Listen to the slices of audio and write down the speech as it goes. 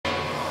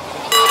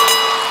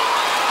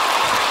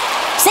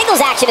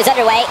Singles action is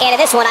underway, and in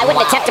this one, I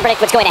wouldn't attempt to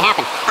predict what's going to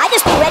happen. I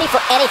just be ready for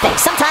anything.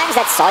 Sometimes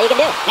that's all you can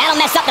do. That'll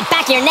mess up the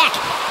back of your neck.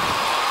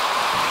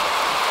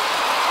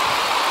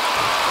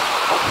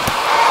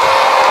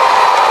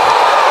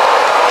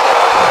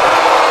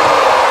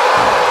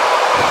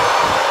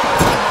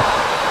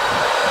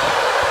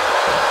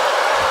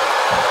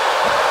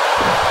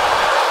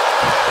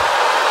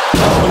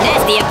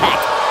 Nasty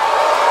impact.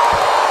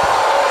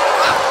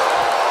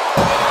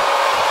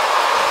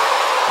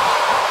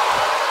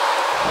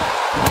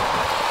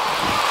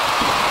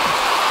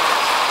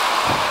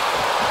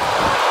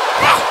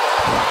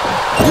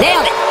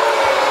 Nailed it.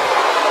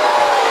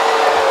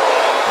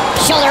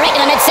 Shoulder right to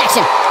the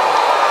midsection.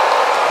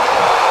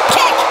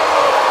 Kick.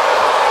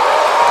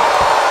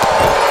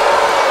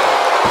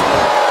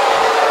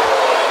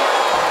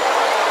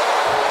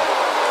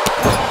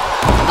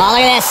 Oh,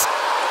 look at this.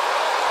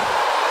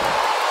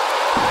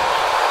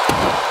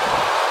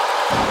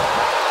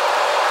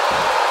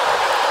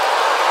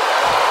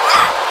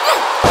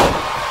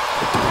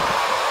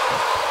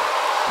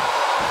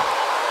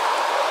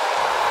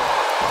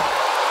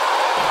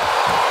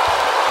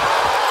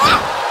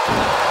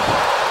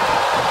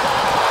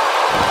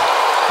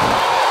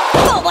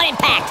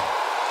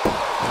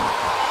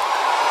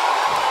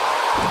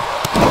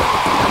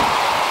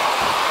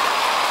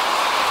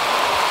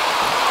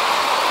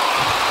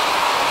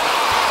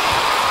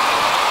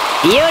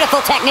 Beautiful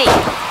technique.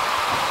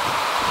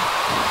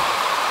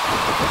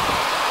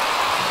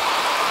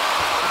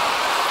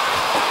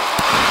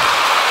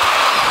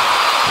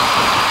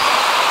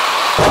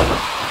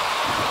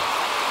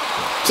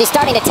 She's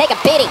starting to take a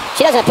beating.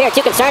 She doesn't appear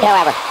too concerned,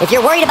 however. If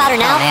you're worried about her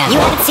now, you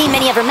haven't seen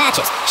many of her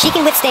matches. She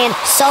can withstand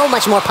so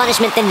much more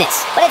punishment than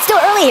this. But it's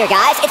still early here,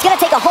 guys. It's gonna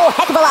take a whole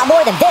heck of a lot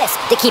more than this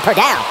to keep her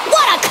down.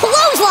 What a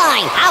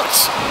clothesline!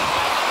 Ouch!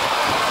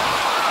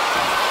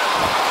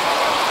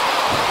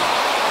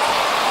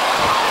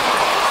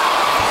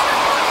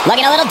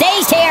 Looking a little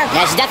dazed here.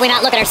 Yeah, she's definitely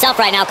not looking at herself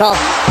right now, Cole.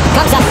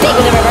 Comes up big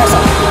with the reversal.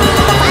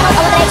 The final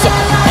elimination.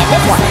 And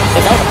this one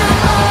is over.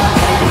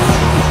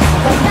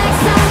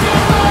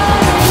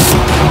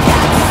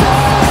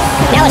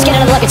 Now let's get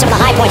another look at some of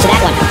the high points of that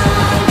one.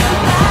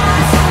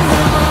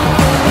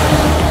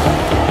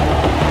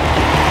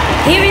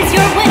 Here is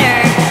your winner,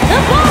 the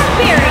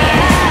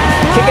Barbarian.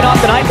 Kicking off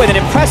the night with an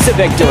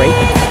impressive victory.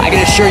 I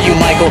can assure you,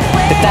 Michael,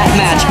 that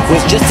match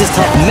was just as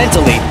tough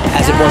mentally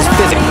as it was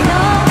physically.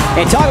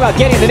 And talk about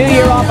getting the new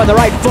year off on the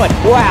right foot.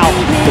 Wow,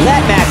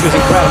 that match was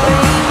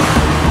incredible.